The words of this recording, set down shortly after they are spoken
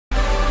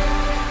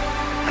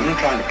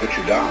isn't trying to put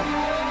you down.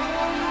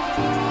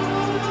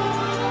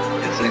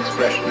 It's an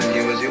expression of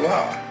you as you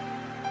are.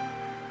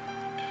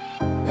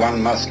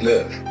 One must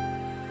live.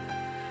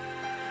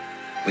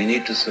 We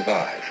need to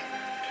survive,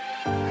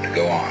 to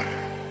go on.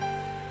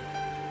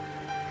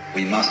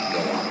 We must go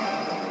on.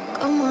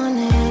 Come on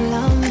and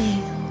love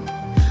me.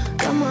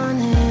 Come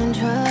on and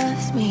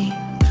trust me.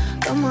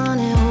 Come on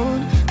and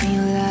hold me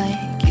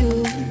like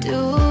you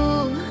do.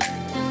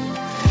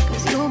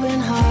 'Cause you've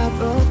been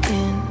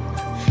heartbroken.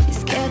 You're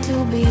scared to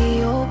be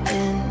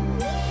open.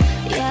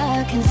 Yeah,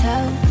 I can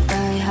tell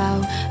by how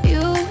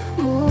you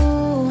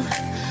move.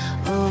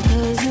 Oh,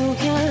 'cause you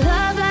can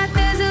love like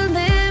there's a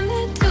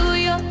limit to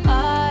your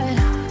heart.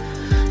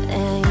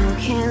 And you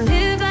can't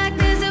live like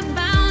there's a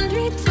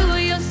boundary to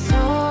your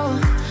soul.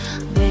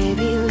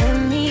 Baby, let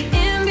me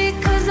in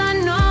because I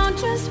know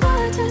just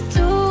what to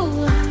do.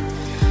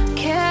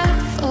 Care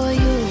for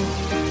you.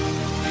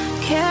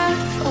 Care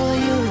for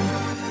you.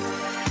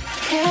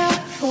 Care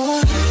for.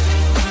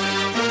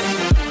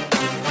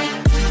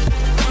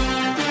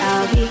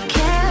 I'll be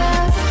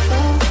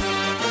careful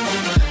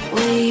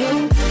with you.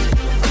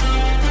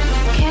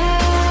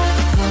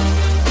 Careful.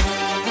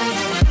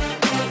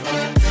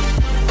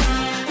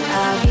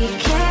 I'll be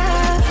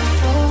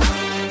careful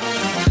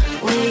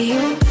with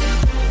you.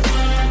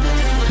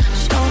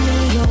 Show me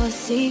your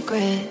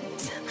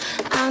secrets.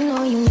 I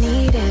know you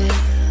need it.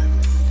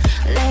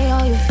 Lay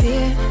all your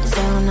fears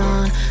down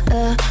on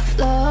the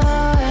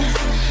floor,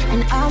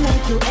 and I'll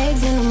make you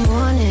eggs in the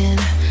morning.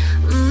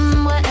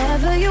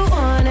 Whatever you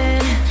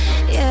wanted.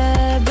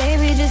 Yeah,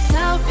 baby, just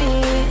tell me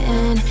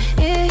and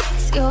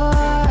it's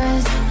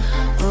yours.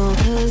 Oh,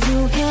 'cause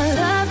you can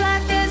love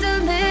like there's a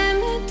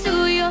limit to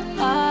your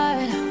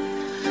heart.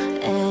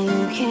 And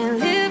you can't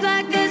live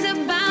like there's a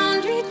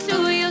boundary to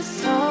your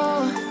soul.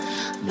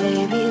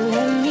 Baby,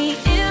 let me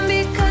in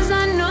because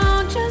I know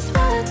just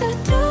what to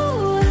do.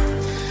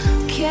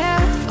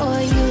 Care for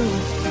you.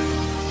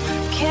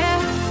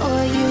 Care for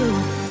you.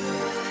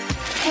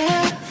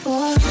 Care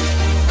for.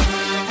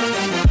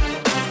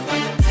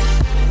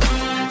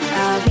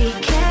 I'll be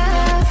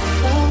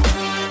careful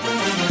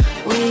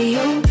with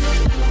you.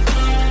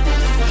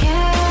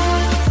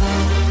 Careful.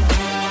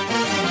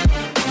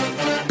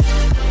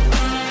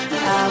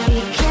 I'll be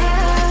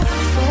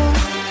careful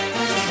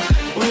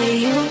with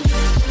you.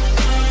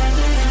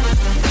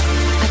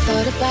 I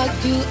thought about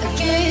you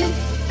again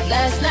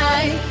last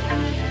night.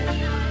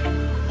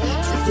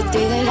 Since the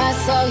day that I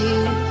saw you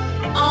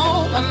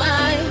on my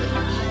mind.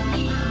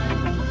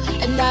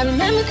 And I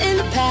remembered in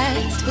the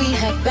past we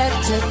had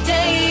better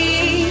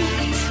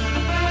days.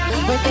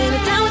 But in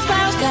a downward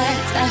spiral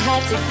fast, I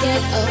had to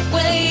get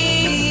away.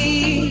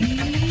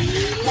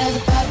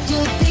 Never thought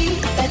you'd be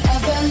that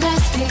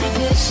everlasting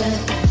vision.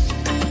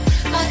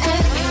 My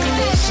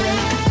ammunition,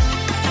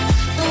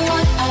 the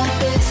one I'm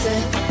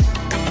missing.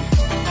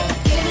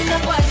 Giving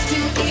up was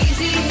too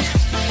easy.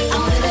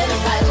 I'm willing to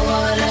fight the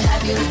war to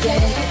have you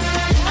again.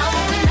 I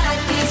won't deny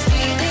these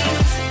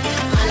feelings.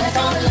 My life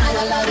on the line,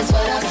 our love is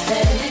what I'm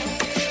saying.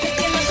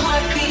 Picking up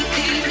heartbeat,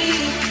 leave me.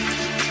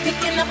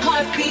 Picking up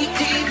heartbeat,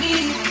 leave me.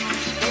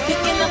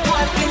 Picking up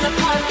heart, picking up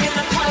heart, picking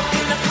up heart,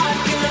 picking up heart,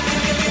 picking up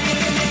heart.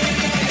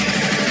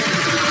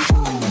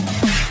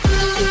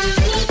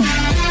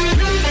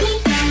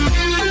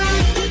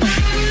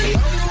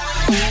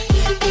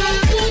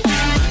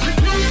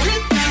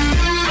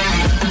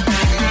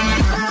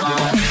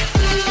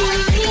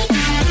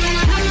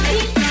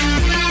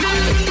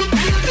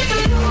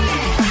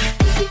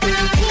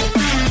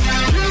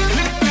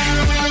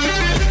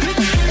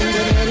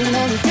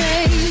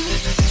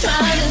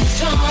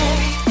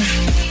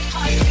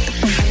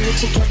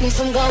 You kept me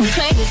from going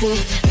crazy,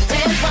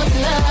 ran from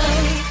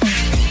love.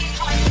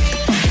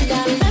 And I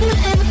remember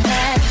in the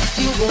past,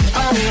 you would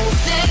always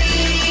say